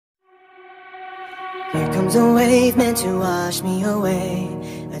Here comes a wave meant to wash me away,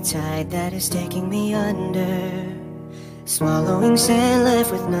 a tide that is taking me under. Swallowing sand,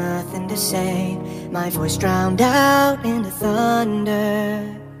 left with nothing to say, my voice drowned out in the thunder.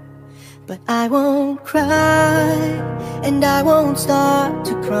 But I won't cry, and I won't start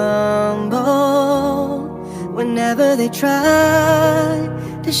to crumble. Whenever they try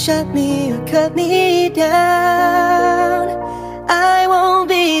to shut me or cut me down, I won't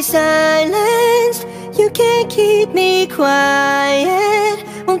be silenced. You can't keep me quiet.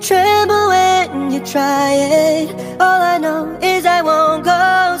 Won't tremble when you try it. All I know is I won't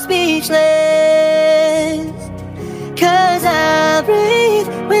go speechless. 'Cause I breathe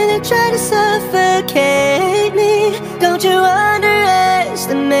when they try to suffocate me. Don't you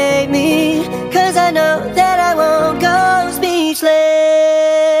underestimate me, 'cause I know that I won't go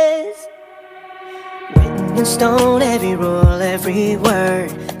speechless. Written in stone, every rule, every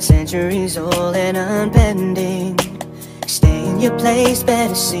word, centuries old and unbending. Stay in your place,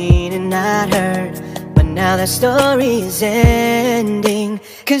 better seen and not heard. But now that story is ending.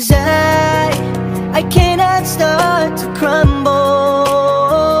 'Cause I cannot start to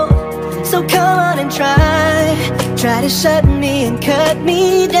crumble. So come on and try to shut me and cut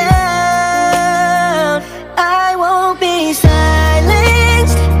me down.